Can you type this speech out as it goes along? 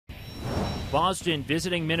Boston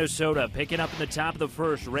visiting Minnesota, picking up in the top of the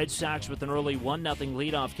first. Red Sox with an early 1-0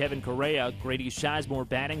 lead off Kevin Correa. Grady Sizemore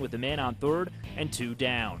batting with the man on third and 2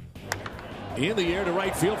 down. In the air to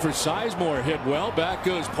right field for Sizemore, hit well. Back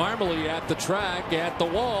goes Parmalee at the track, at the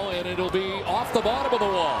wall, and it'll be off the bottom of the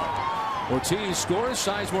wall. Ortiz scores.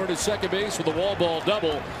 Sizemore to second base with a wall ball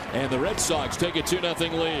double, and the Red Sox take a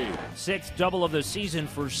 2-0 lead. 6th double of the season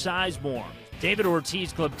for Sizemore. David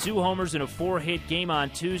Ortiz clubbed 2 homers in a 4-hit game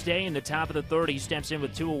on Tuesday. In the top of the third, he steps in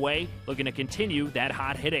with 2 away, looking to continue that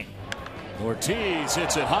hot hitting. Ortiz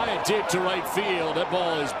hits it high and deep to right field. That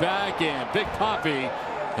ball is back, and Big Papi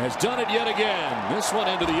has done it yet again. This one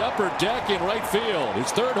into the upper deck in right field.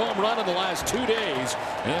 His 3rd home run in the last 2 days.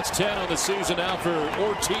 And that's 10 on the season now for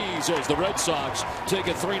Ortiz as the Red Sox take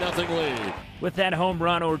a 3-0 lead. With that home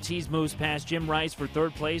run, Ortiz moves past Jim Rice for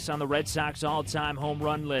 3rd place on the Red Sox all-time home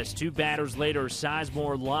run list. 2 batters later,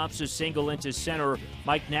 Sizemore lofts a single into center.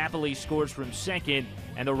 Mike Napoli scores from second,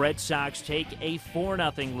 and the Red Sox take a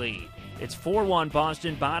 4-0 lead. It's 4-1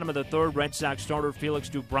 Boston, bottom of the third. Red Sox starter Felix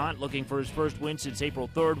Doubront looking for his first win since April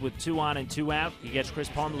 3rd with 2 on and 2 out. He gets Chris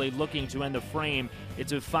Parmalee looking to end the frame.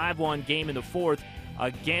 It's a 5-1 game in the 4th.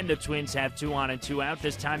 Again, the Twins have 2 on and 2 out.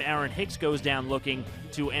 This time, Aaron Hicks goes down looking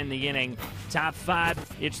to end the inning. Top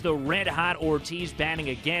 5, it's the red-hot Ortiz batting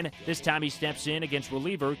again. This time he steps in against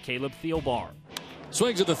reliever Caleb Thielbar.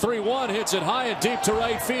 Swings at the 3-1, hits it high and deep to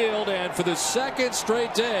right field, and for the 2nd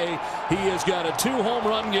straight day, he has got a 2-home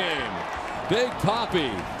run game. Big Papi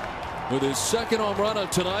with his 2nd home run of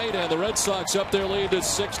tonight, and the Red Sox up their lead to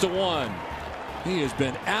 6-1. He has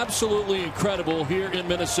been absolutely incredible here in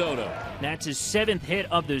Minnesota. That's his 7th hit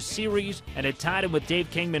of the series, and it tied him with Dave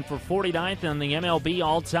Kingman for 49th on the MLB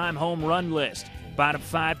all-time home run list. Bottom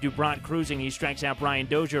 5, Doubront cruising. He strikes out Brian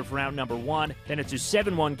Dozier for out number 1. Then it's a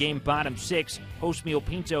 7-1 game, bottom 6. Josmil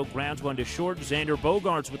Pinto grounds one to short. Xander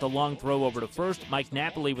Bogaerts with a long throw over to first. Mike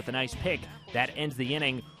Napoli with a nice pick. That ends the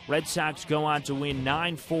inning. Red Sox go on to win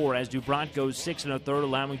 9-4 as Doubront goes 6 1/3,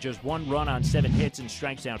 allowing just 1 run on 7 hits and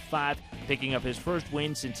strikes out 5, picking up his first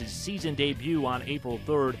win since his season debut on April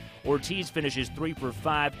 3rd. Ortiz finishes 3 for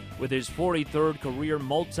 5 with his 43rd career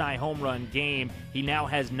multi-home run game. He now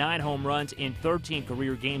has 9 home runs in 13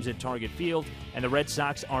 career games at Target Field, and the Red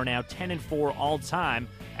Sox are now 10-4 all-time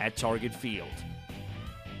at Target Field.